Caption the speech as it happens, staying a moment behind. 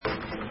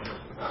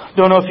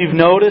Don't know if you've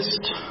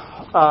noticed,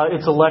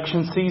 it's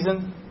election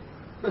season.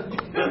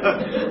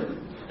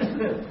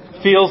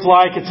 Feels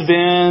like it's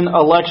been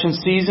election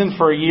season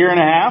for a year and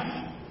a half.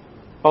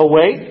 Oh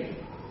wait,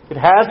 it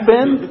has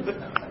been.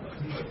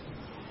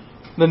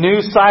 The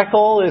news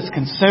cycle is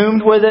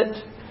consumed with it.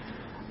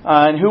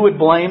 And who would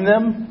blame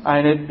them?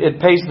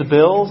 It pays the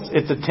bills.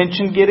 It's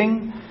attention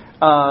getting.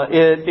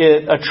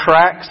 It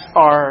attracts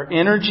our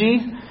energy.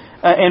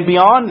 And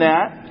beyond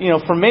that,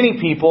 for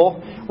many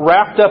people,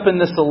 wrapped up in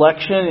this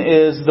election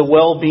is the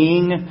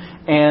well-being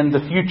and the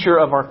future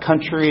of our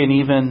country and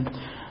even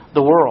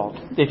the world.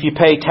 If you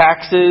pay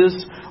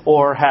taxes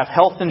or have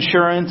health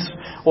insurance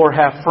or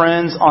have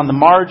friends on the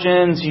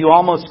margins, you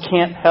almost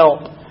can't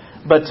help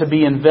but to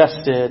be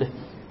invested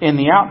in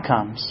the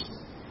outcomes.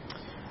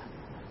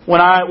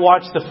 When I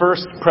watched the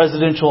first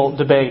presidential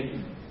debate,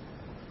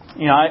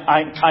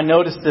 I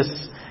noticed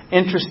this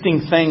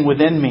interesting thing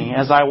within me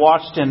as I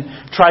watched and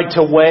tried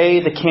to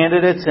weigh the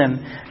candidates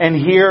and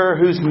hear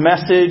whose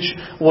message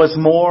was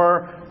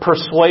more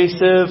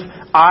persuasive.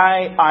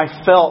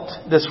 I felt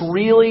this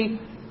really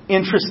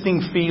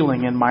interesting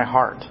feeling in my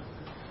heart.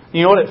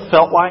 You know what it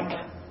felt like?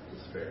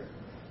 It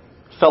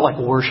felt like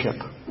worship.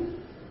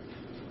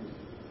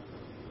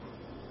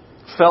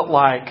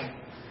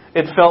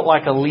 It felt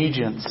like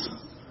allegiance.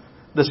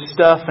 The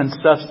stuff and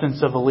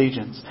substance of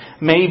allegiance.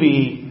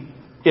 Maybe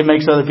it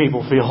makes other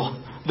people feel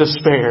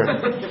despair.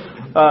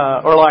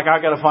 Or like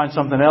I got to find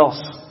something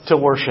else to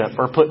worship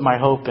or put my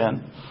hope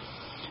in.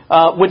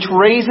 Which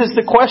raises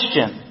the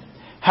question,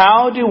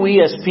 how do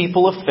we as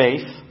people of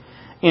faith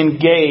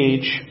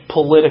engage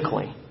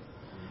politically?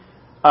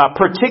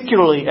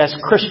 Particularly as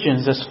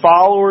Christians, as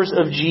followers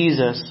of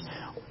Jesus,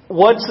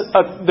 what's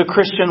the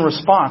Christian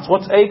response?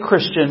 What's a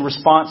Christian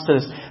response to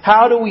this?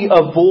 How do we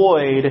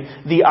avoid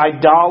the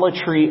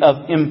idolatry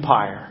of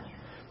empire?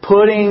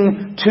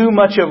 Putting too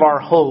much of our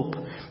hope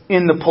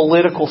in the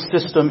political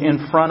system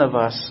in front of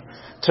us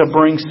to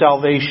bring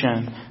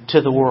salvation to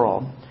the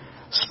world.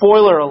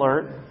 Spoiler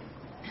alert,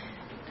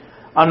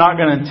 I'm not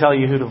going to tell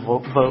you who to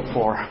vote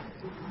for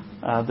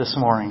this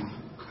morning.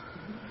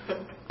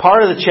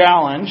 Part of the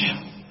challenge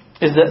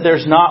is that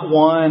there's not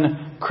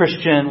one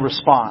Christian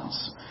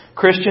response.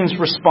 Christians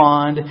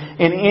respond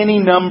in any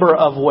number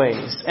of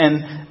ways.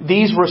 And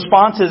these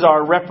responses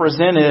are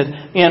represented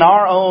in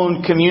our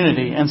own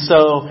community. And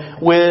so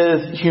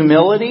with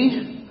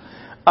humility,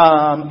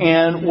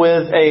 and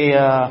with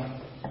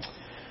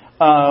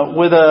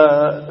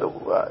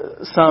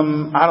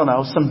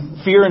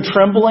some fear and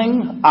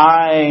trembling,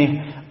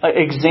 I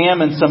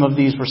examine some of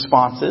these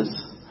responses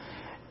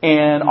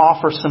and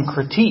offer some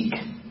critique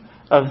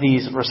of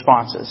these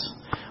responses.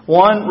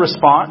 One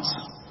response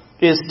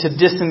is to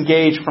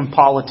disengage from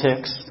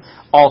politics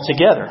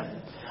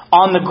altogether,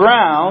 on the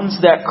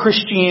grounds that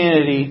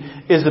Christianity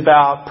is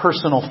about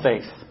personal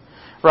faith.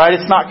 Right?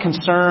 It's not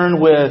concerned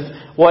with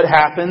what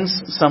happens,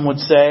 some would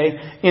say,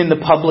 in the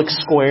public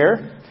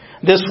square.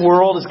 This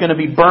world is going to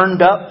be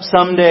burned up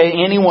someday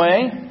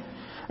anyway.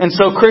 And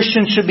so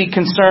Christians should be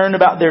concerned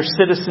about their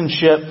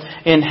citizenship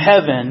in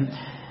heaven.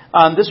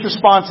 This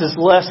response is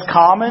less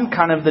common,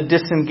 kind of the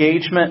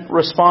disengagement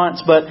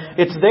response, but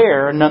it's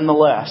there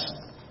nonetheless.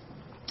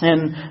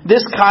 And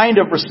this kind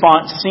of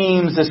response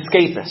seems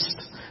escapist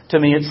to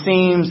me. It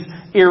seems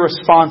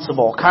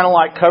irresponsible, kind of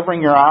like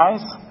covering your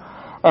eyes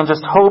and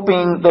just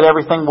hoping that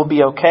everything will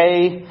be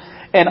okay.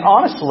 And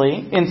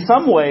honestly, in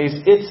some ways,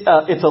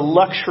 it's a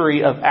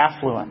luxury of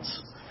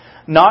affluence.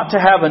 Not to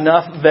have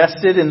enough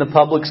vested in the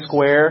public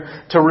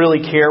square to really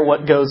care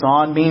what goes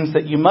on means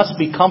that you must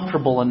be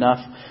comfortable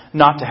enough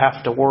not to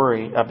have to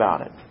worry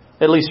about it,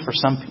 at least for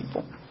some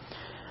people.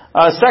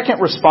 Second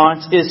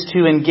response is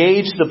to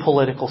engage the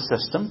political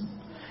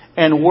system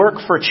and work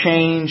for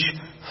change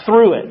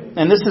through it.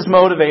 And this is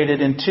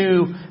motivated in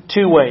two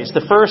ways.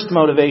 The first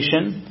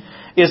motivation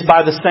is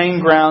by the same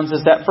grounds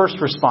as that first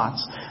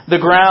response. The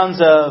grounds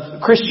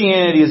of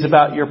Christianity is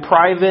about your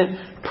private,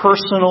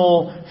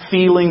 personal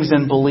feelings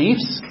and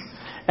beliefs.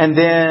 And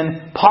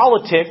then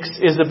politics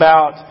is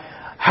about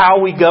how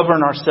we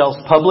govern ourselves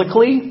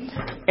publicly,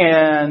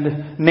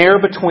 and ne'er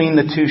between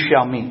the two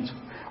shall meet.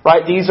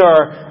 Right? These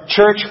are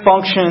church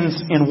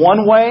functions in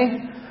one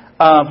way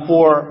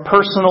for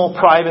personal,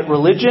 private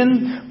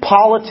religion.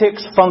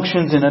 Politics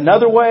functions in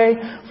another way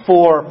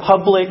for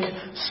public,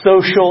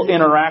 social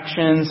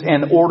interactions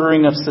and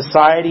ordering of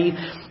society.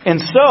 And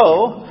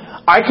so,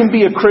 I can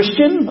be a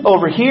Christian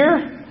over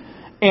here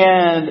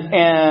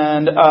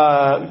and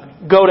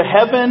go to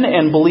heaven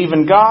and believe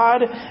in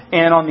God.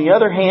 And on the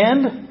other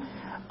hand,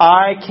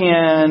 I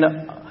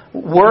can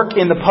work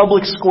in the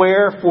public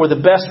square for the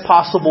best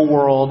possible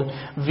world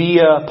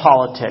via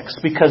politics,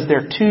 because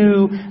they're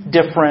two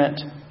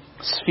different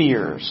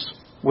spheres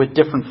with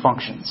different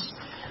functions.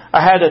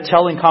 I had a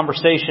telling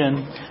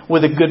conversation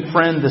with a good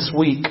friend this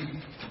week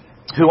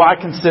who I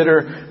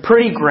consider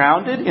pretty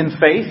grounded in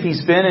faith.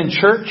 He's been in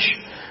church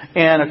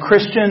and a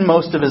Christian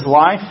most of his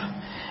life.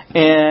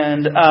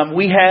 And I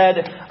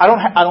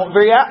don't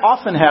very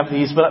often have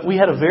these, but we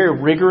had a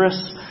very rigorous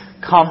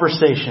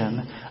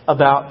conversation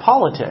about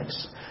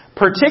politics.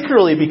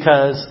 particularly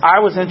because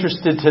I was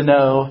interested to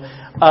know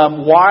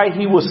why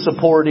he was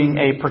supporting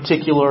a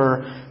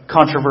particular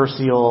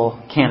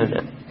controversial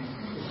candidate.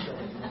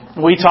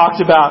 We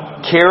talked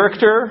about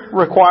character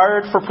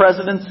required for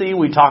presidency.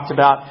 We talked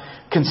about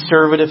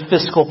conservative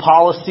fiscal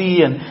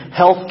policy and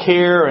health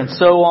care and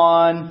so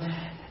on.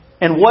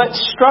 And what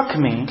struck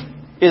me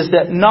is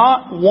that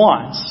not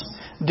once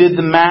did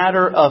the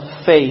matter of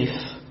faith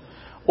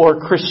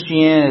or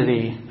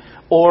Christianity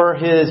or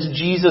his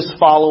Jesus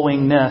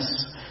followingness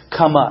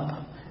come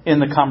up in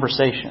the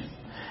conversation.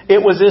 It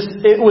was as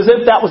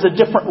if that was a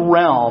different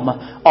realm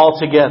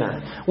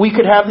altogether. We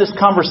could have this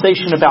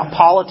conversation about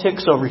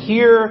politics over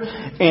here,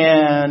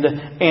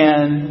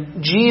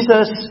 and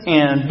Jesus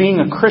and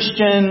being a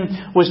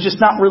Christian was just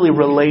not really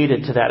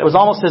related to that. It was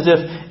almost as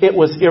if it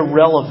was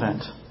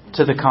irrelevant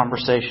to the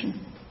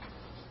conversation.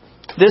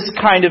 This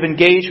kind of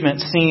engagement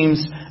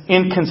seems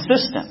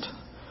inconsistent.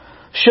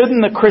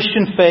 Shouldn't the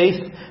Christian faith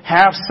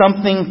have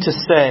something to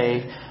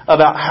say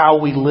about how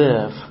we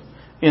live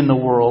in the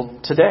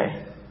world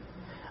today?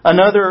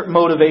 Another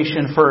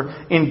motivation for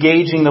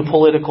engaging the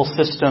political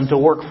system to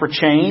work for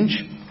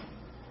change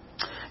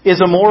is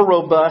a more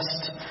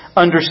robust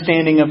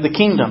understanding of the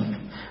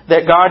kingdom.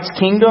 That God's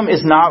kingdom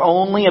is not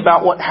only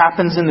about what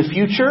happens in the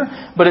future,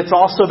 but it's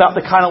also about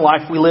the kind of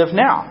life we live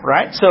now,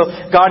 right? So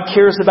God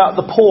cares about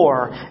the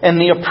poor and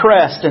the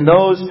oppressed and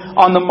those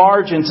on the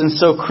margins, and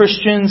so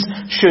Christians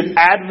should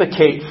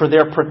advocate for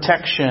their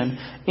protection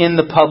in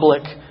the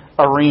public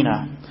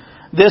arena.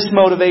 This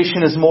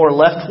motivation is more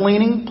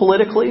left-leaning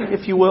politically,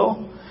 if you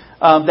will.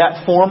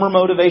 That former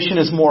motivation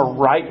is more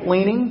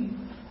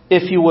right-leaning,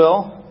 if you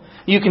will.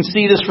 You can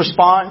see this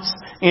response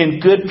in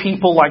good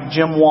people like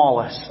Jim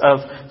Wallace of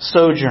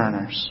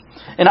Sojourners.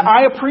 And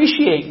I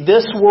appreciate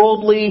this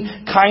worldly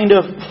kind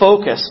of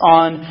focus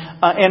on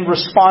and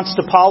response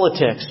to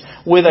politics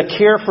with a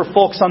care for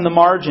folks on the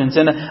margins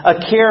and a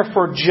care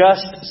for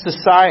just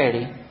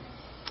society.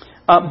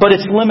 But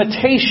its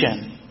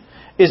limitation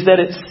is that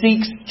it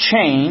seeks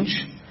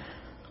change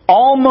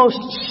almost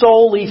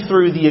solely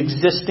through the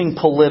existing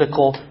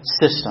political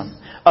system,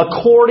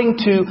 according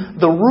to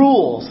the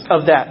rules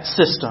of that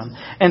system.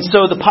 And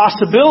so the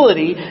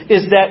possibility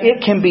is that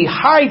it can be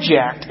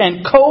hijacked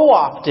and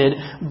co-opted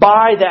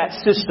by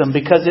that system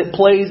because it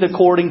plays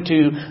according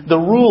to the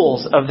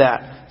rules of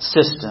that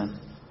system,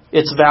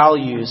 its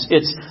values,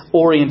 its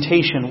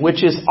orientation,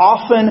 which is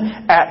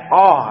often at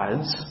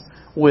odds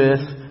with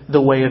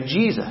the way of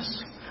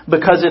Jesus.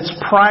 Because its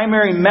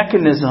primary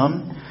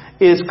mechanism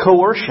is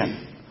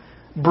coercion,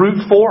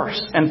 brute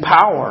force, and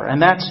power. And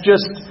that's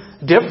just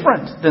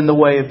different than the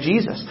way of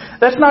Jesus.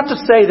 That's not to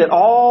say that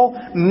all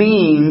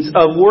means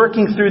of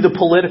working through the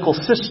political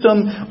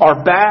system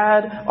are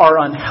bad, are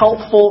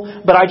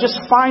unhelpful, but I just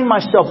find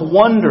myself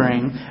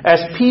wondering,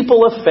 as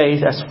people of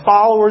faith, as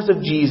followers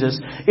of Jesus,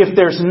 if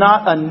there's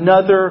not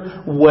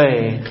another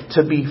way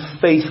to be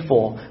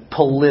faithful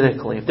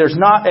politically. If there's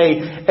not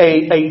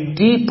a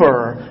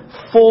deeper,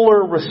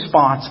 fuller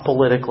response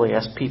politically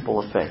as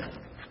people of faith.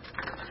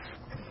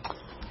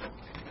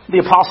 The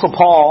Apostle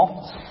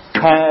Paul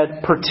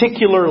had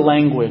particular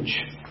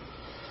language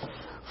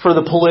for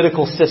the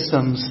political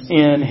systems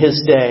in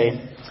his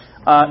day.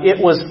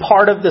 It was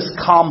part of this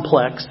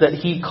complex that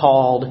he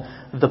called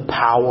the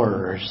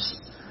powers.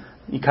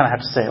 You kind of have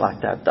to say it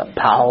like that. The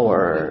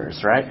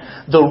powers,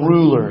 right? The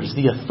rulers,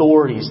 the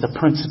authorities, the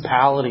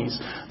principalities,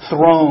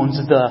 thrones,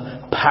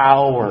 the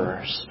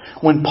powers.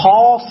 When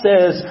Paul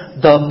says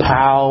the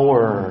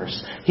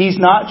powers, he's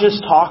not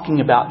just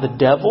talking about the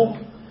devil.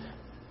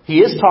 He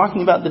is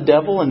talking about the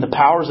devil and the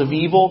powers of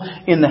evil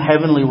in the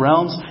heavenly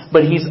realms,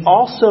 but he's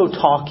also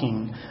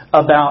talking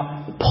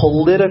about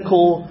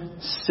political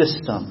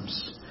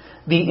systems.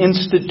 The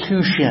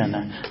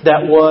institution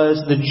that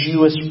was the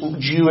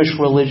Jewish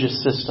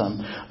religious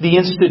system. The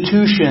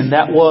institution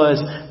that was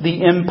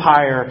the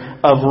Empire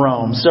of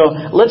Rome. So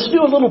let's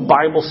do a little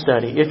Bible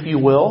study, if you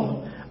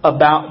will,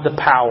 about the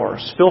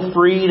powers. Feel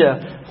free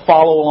to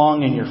follow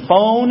along in your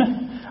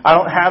phone. I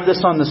don't have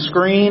this on the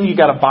screen. You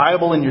got a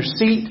Bible in your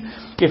seat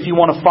if you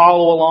want to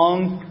follow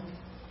along.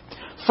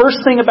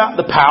 First thing about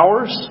the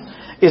powers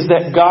is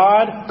that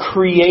God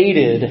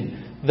created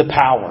the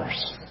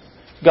powers.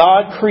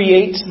 God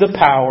creates the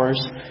powers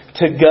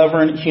to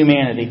govern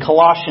humanity.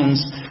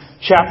 Colossians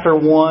chapter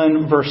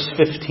 1, verse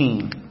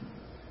 15.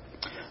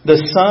 The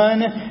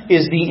Son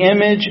is the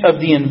image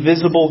of the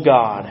invisible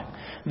God,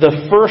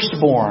 the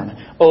firstborn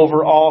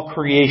over all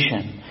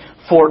creation.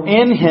 For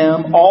in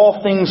Him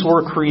all things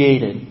were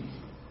created,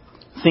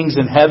 things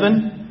in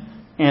heaven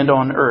and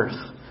on earth,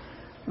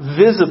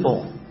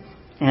 visible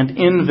and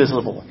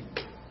invisible,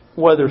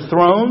 whether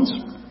thrones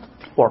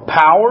or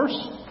powers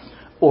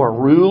or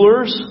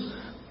rulers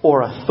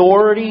or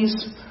authorities,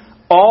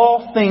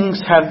 all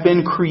things have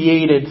been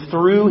created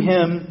through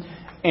Him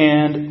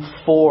and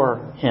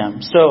for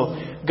Him. So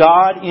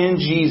God in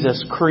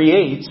Jesus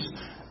creates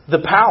the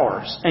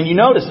powers. And you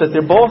notice that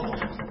they're both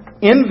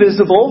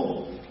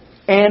invisible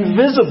and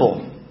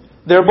visible.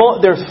 They're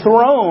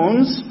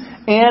thrones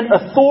and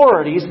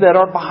authorities that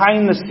are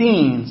behind the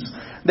scenes,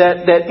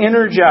 that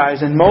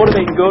energize and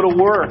motivate and go to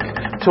work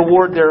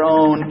toward their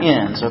own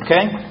ends.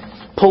 Okay?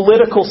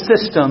 Political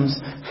systems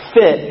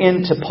fit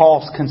into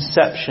Paul's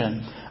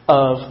conception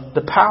of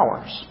the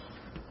powers.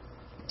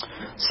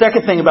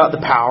 Second thing about the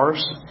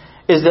powers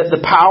is that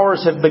the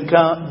powers have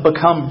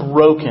become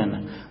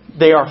broken.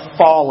 They are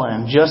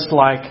fallen, just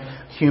like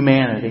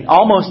humanity.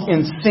 Almost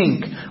in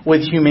sync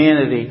with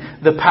humanity,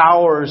 the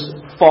powers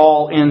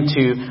fall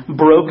into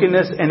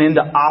brokenness and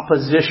into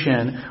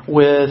opposition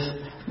with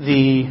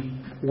the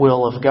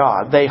will of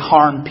God. They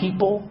harm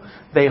people.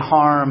 They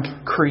harm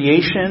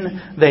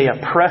creation. They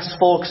oppress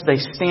folks. They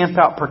stamp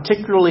out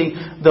particularly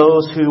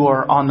those who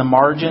are on the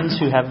margins,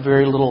 who have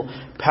very little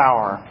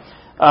power.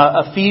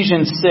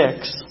 Ephesians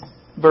 6,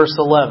 verse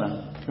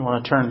 11, if you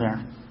want to turn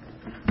there.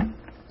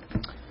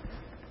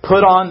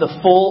 Put on the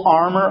full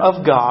armor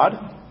of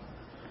God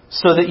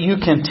so that you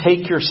can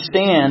take your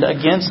stand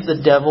against the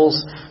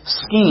devil's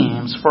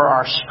schemes. For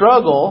our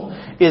struggle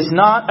is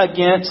not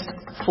against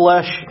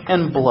flesh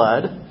and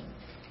blood,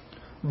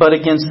 but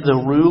against the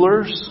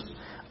rulers,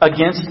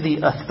 against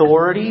the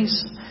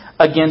authorities,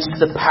 against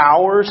the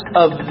powers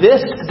of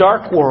this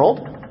dark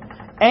world,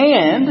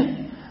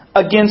 and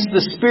against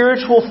the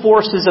spiritual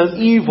forces of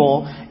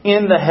evil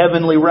in the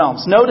heavenly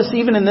realms. Notice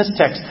even in this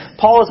text,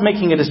 Paul is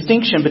making a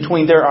distinction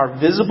between there are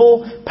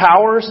visible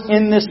powers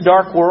in this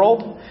dark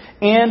world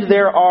and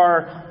there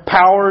are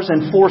powers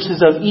and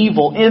forces of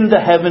evil in the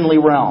heavenly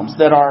realms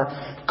that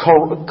are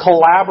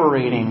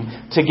collaborating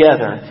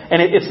together.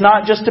 And it's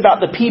not just about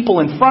the people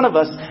in front of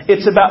us,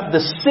 it's about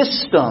the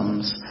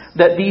systems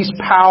that these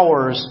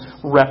powers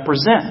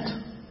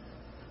represent.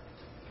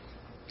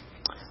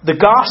 The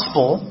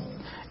gospel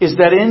is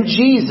that in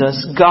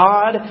Jesus,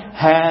 God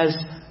has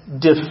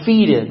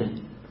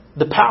defeated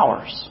the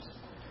powers.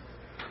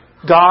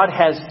 God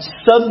has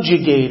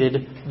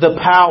subjugated the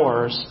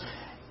powers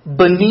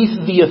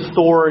beneath the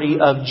authority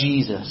of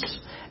Jesus.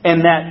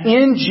 And that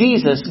in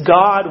Jesus,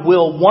 God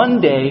will one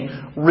day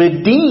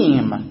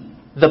redeem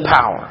the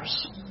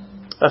powers.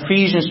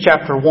 Ephesians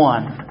chapter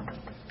 1,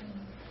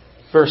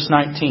 verse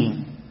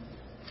 19.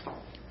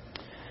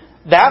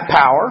 That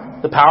power,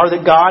 the power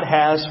that God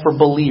has for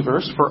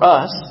believers, for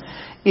us,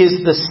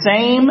 is the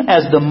same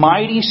as the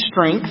mighty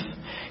strength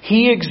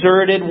He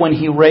exerted when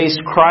He raised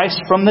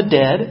Christ from the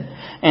dead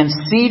and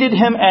seated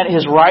Him at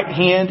His right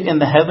hand in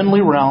the heavenly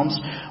realms,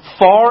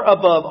 far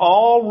above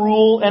all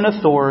rule and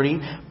authority,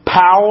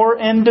 power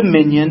and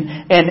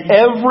dominion, and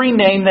every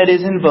name that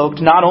is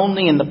invoked, not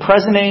only in the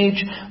present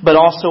age, but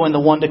also in the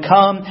one to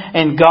come.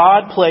 And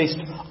God placed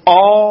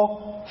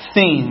all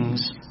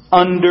things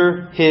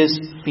under His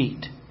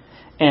feet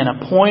and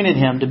appointed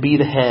Him to be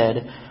the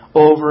head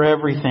over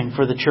everything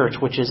for the church,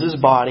 which is His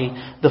body,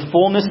 the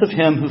fullness of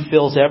Him who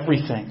fills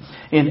everything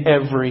in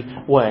every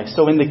way.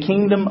 So in the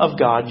kingdom of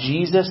God,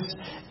 Jesus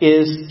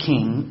is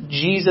King.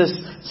 Jesus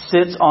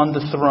sits on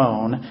the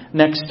throne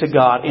next to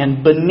God,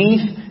 and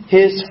beneath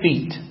His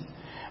feet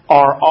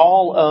are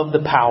all of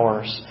the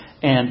powers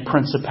and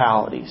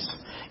principalities.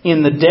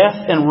 In the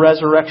death and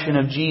resurrection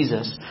of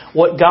Jesus,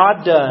 what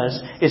God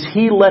does is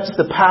He lets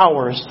the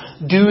powers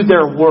do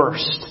their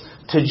worst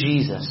to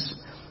Jesus.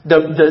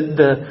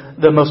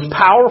 The most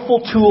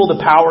powerful tool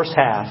the powers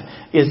have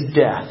is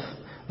death.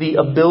 The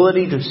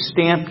ability to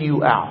stamp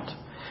you out.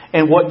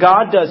 And what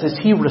God does is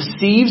He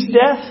receives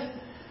death.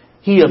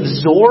 He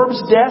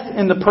absorbs death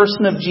in the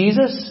person of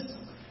Jesus.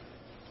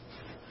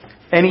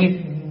 And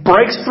He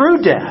breaks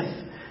through death.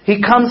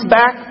 He comes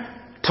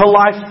back to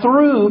life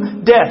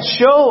through death,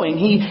 showing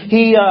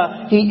He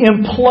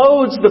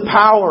implodes the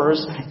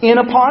powers in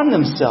upon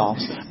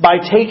themselves by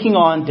taking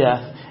on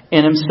death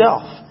in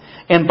Himself.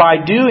 And by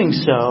doing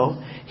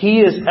so,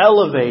 He is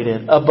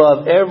elevated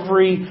above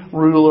every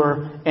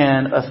ruler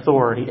and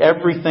authority.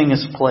 Everything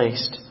is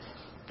placed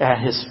at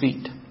His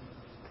feet.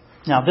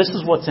 Now, this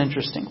is what's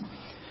interesting.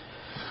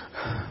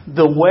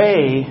 The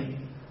way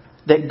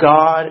that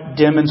God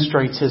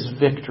demonstrates His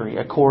victory,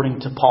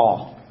 according to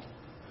Paul,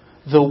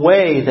 the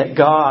way that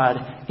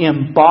God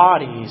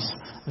embodies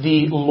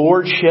the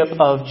lordship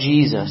of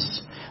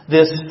Jesus,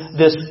 this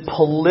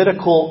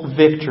political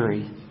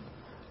victory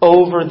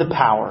over the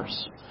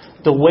powers,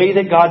 the way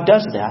that God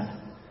does that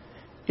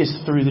is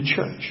through the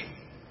church.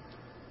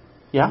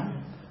 Yeah?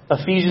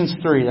 Ephesians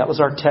 3, that was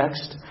our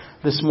text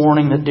this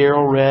morning that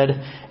Daryl read.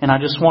 And I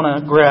just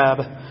want to grab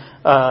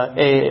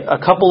a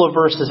couple of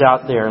verses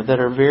out there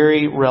that are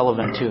very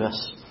relevant to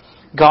us.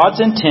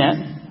 God's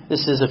intent,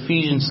 this is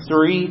Ephesians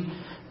 3,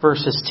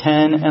 verses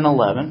 10 and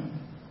 11.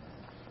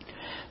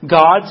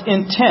 God's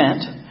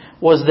intent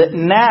was that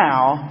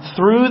now,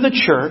 through the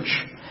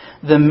church,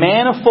 the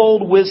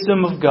manifold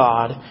wisdom of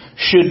God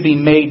should be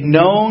made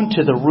known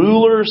to the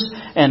rulers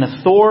and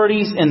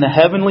authorities in the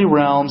heavenly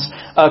realms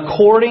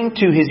according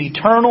to His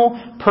eternal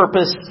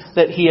purpose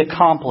that He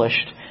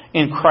accomplished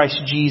in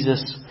Christ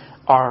Jesus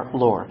our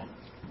Lord.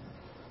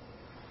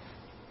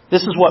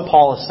 This is what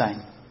Paul is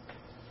saying.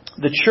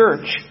 The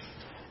church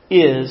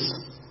is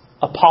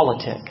a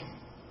politic.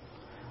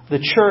 The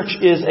church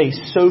is a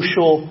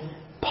social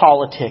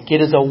politic.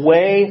 It is a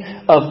way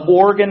of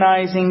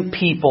organizing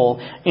people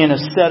in a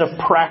set of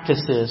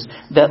practices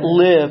that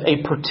live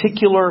a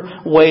particular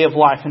way of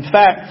life. In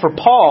fact, for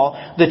Paul,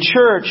 the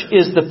church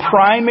is the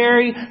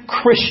primary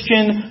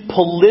Christian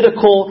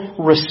political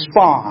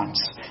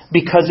response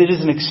because it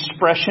is an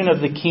expression of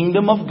the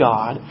kingdom of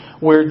God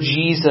where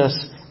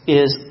Jesus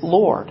is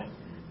Lord.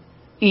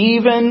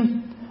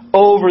 Even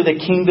over the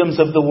kingdoms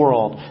of the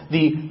world,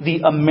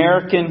 the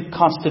American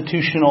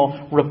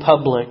constitutional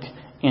republic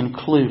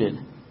included.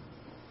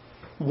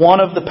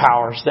 One of the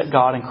powers that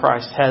God in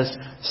Christ has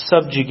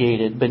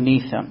subjugated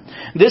beneath Him.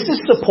 This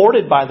is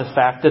supported by the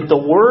fact that the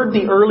word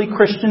the early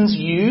Christians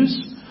use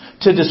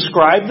to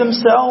describe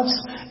themselves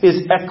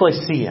is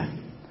ecclesia.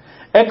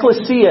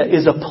 Ecclesia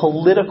is a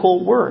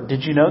political word.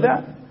 Did you know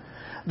that?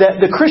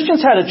 That the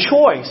Christians had a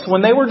choice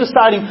when they were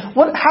deciding,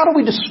 how do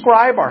we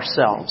describe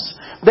ourselves?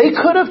 They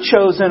could have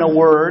chosen a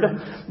word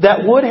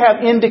that would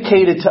have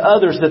indicated to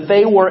others that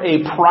they were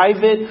a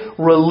private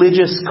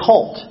religious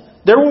cult.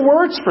 There were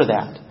words for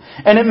that.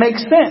 And it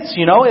makes sense,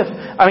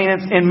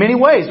 in many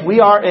ways,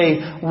 we are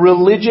a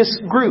religious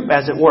group,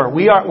 as it were.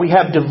 We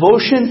have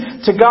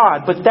devotion to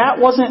God, but that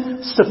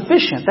wasn't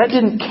sufficient. That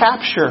didn't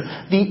capture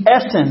the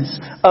essence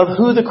of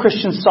who the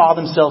Christians saw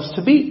themselves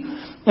to be.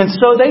 And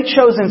so they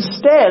chose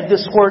instead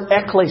this word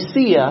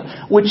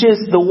ecclesia, which is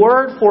the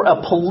word for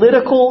a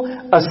political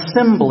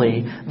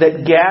assembly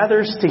that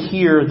gathers to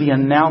hear the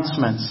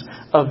announcements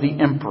of the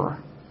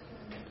emperor.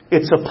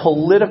 It's a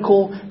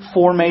political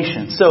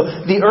formation. So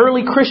the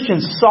early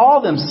Christians saw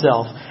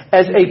themselves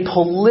as a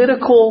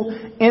political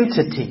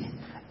entity,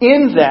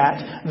 in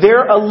that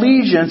their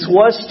allegiance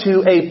was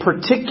to a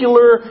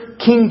particular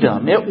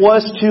kingdom. It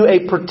was to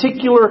a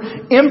particular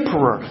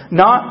emperor,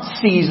 not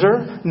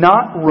Caesar,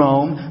 not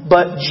Rome,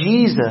 but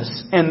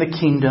Jesus and the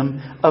kingdom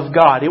of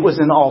God. It was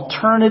an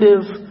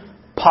alternative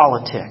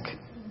politic.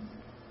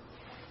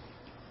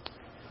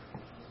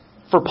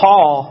 For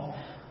Paul,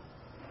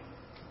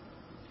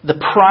 the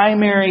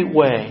primary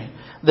way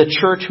the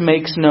church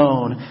makes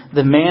known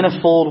the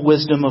manifold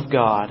wisdom of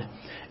God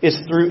is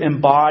through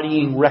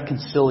embodying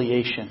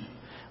reconciliation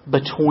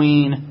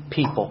between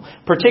people.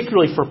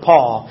 Particularly for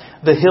Paul,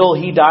 the hill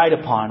he died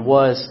upon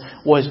was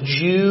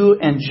Jew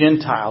and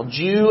Gentile,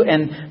 Jew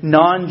and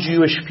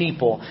non-Jewish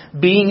people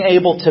being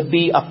able to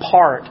be a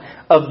part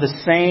of the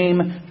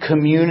same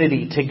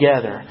community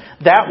together.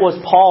 That was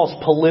Paul's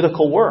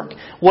political work.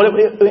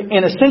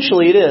 And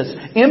essentially it is.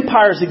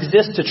 Empires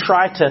exist to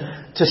try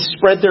to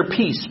spread their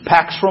peace.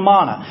 Pax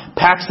Romana,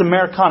 Pax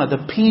Americana,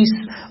 the peace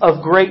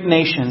of great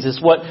nations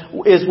is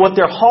what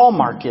their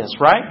hallmark is,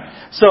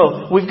 right?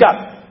 So we've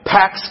got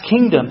Pax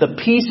Kingdom, the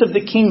peace of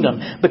the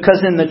kingdom.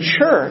 Because in the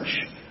church,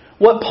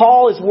 what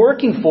Paul is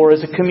working for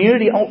as a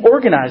community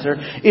organizer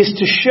is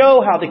to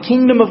show how the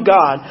kingdom of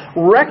God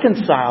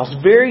reconciles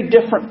very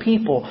different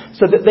people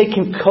so that they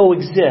can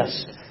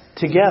coexist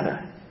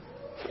together.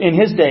 In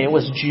his day, it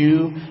was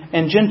Jew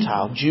and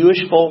Gentile,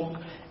 Jewish folk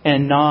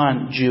and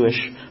non-Jewish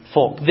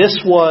folk. This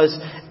was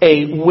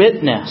a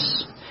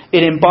witness.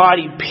 It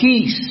embodied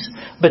peace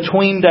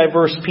between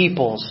diverse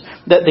peoples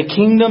that the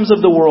kingdoms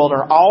of the world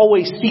are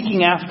always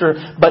seeking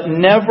after but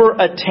never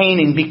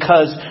attaining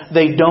because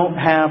they don't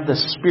have the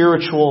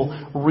spiritual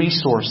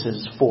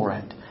resources for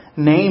it.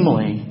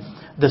 Namely,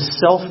 the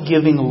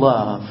self-giving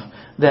love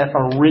that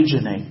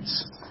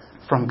originates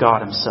from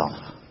God Himself.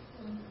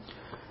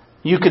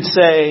 You could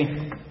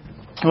say,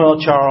 well,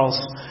 Charles,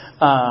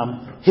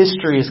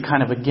 history is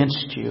kind of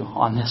against you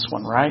on this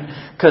one, right?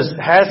 Because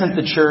hasn't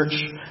the church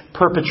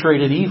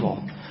perpetrated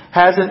evil?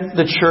 Hasn't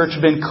the church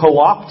been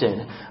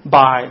co-opted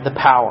by the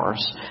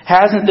powers?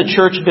 Hasn't the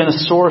church been a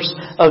source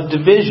of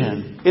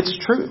division? It's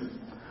true.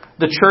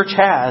 The church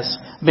has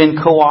been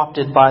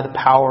co-opted by the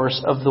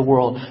powers of the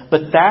world.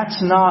 But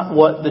that's not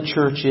what the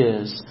church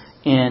is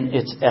in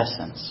its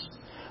essence.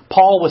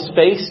 Paul was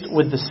faced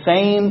with the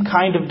same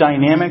kind of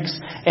dynamics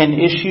and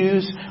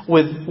issues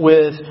with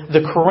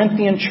the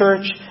Corinthian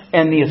church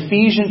and the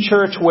Ephesian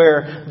church,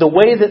 where the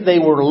way that they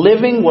were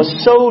living was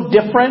so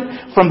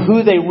different from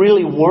who they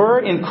really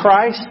were in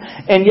Christ.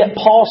 And yet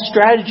Paul's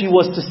strategy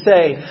was to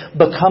say,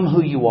 become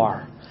who you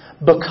are.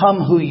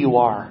 Become who you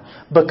are.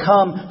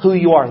 Become who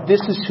you are.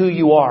 This is who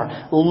you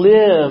are.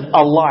 Live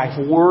a life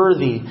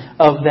worthy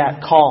of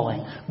that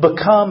calling.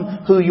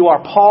 Become who you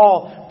are.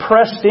 Paul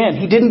pressed in.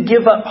 He didn't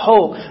give up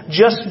hope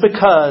just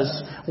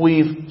because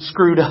we've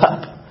screwed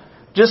up.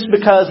 Just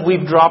because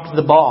we've dropped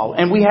the ball.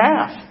 And we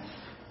have.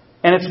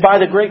 And it's by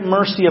the great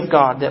mercy of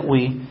God that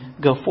we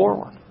go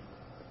forward.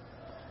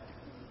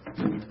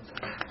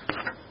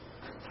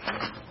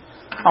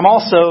 I'm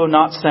also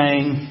not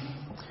saying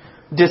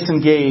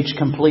disengage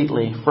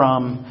completely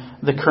from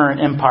the current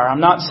empire.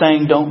 I'm not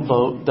saying don't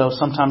vote, though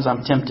sometimes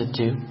I'm tempted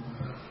to.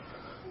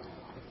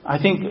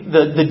 I think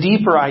the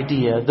deeper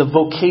idea, the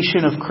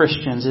vocation of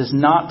Christians, is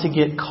not to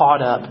get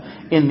caught up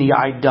in the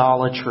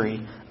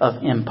idolatry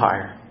of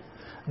empire.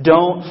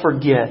 Don't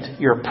forget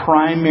your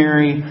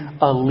primary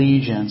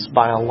allegiance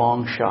by a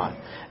long shot,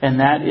 and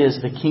that is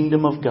the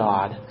kingdom of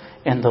God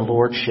and the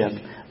lordship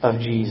of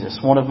Jesus.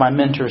 One of my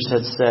mentors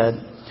had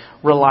said,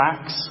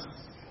 relax,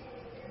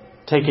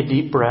 take a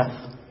deep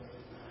breath,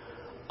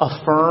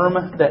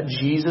 affirm that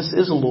Jesus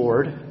is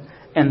Lord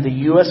and the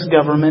U.S.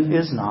 government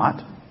is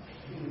not.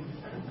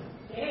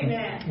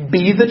 Amen.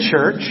 Be the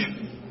church.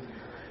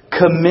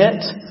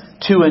 Commit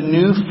to a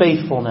new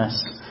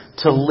faithfulness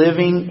to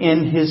living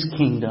in His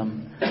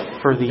kingdom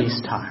for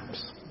these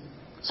times.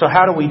 So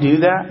how do we do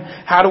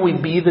that? How do we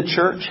be the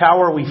church?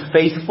 How are we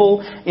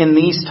faithful in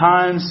these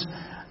times?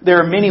 There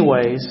are many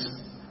ways,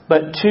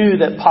 but two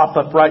that pop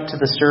up right to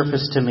the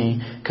surface to me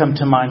come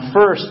to mind.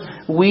 First,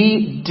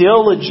 we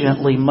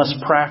diligently must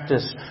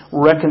practice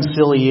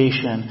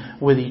reconciliation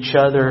with each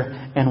other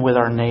and with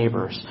our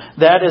neighbors.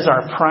 That is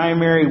our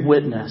primary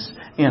witness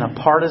in a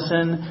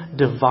partisan,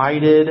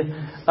 divided,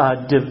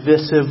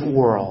 divisive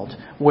world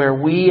where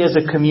we as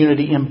a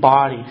community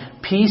embody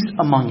peace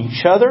among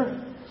each other.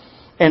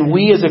 And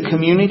we as a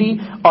community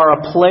are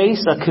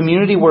a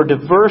community where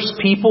diverse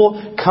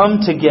people come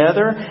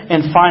together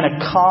and find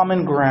a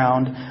common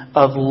ground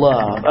of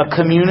love. A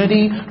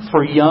community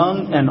for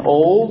young and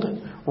old,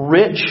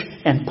 rich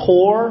and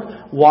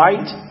poor,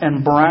 white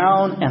and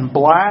brown and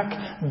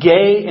black,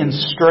 gay and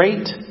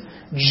straight,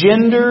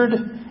 gendered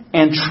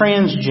and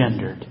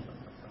transgendered.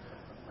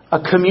 A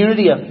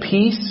community of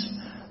peace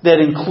that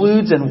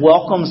includes and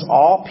welcomes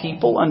all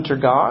people unto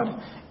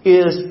God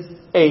is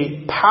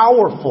a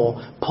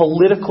powerful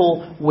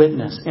political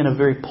witness in a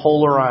very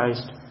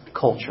polarized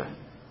culture.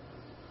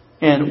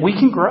 And we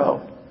can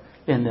grow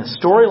in this.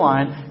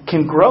 Storyline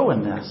can grow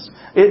in this.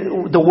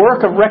 The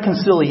work of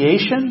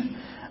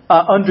reconciliation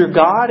under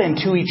God and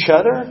to each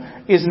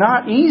other is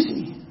not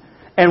easy.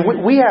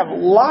 And we have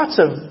lots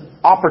of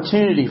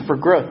opportunity for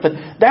growth. But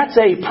that's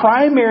a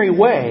primary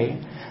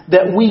way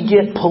that we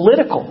get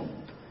political,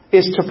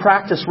 is to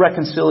practice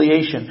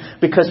reconciliation,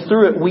 because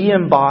through it we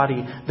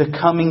embody the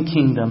coming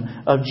kingdom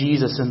of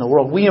Jesus in the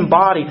world. We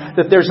embody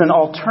that there's an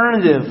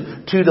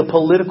alternative to the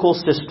political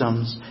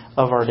systems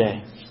of our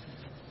day.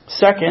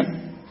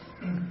 Second,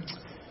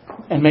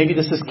 and maybe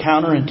this is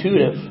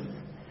counterintuitive,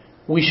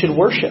 we should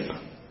worship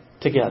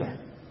together.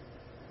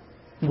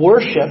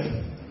 Worship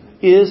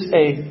is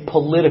a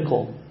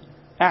political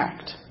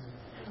act.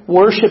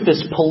 Worship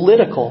is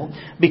political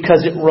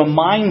because it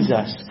reminds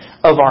us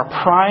of our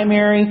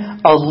primary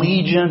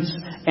allegiance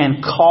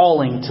and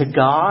calling to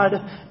God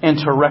and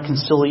to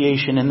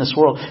reconciliation in this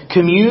world.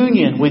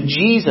 Communion with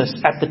Jesus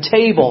at the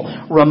table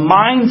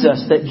reminds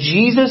us that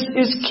Jesus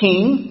is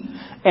King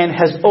and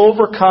has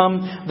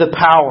overcome the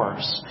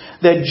powers.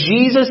 That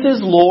Jesus is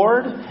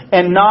Lord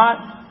and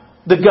not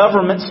the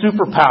government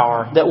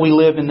superpower that we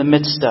live in the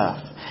midst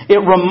of. It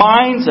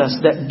reminds us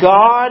that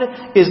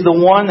God is the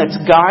one that's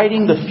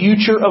guiding the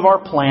future of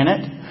our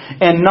planet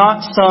and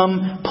not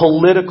some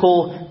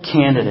political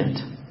candidate.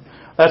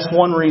 That's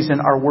one reason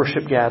our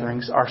worship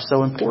gatherings are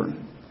so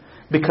important.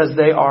 Because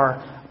they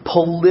are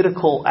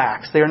political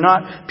acts. They are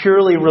not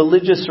purely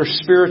religious or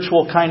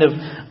spiritual kind of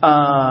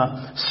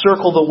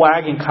circle the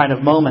wagon kind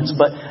of moments,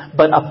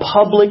 but a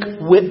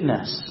public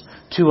witness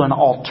to an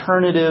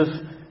alternative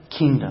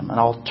kingdom, an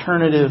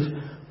alternative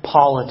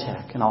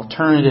politic, an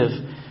alternative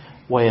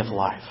way of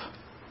life.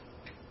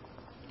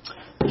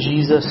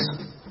 Jesus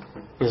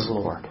is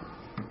Lord.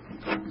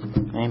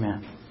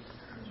 Amen.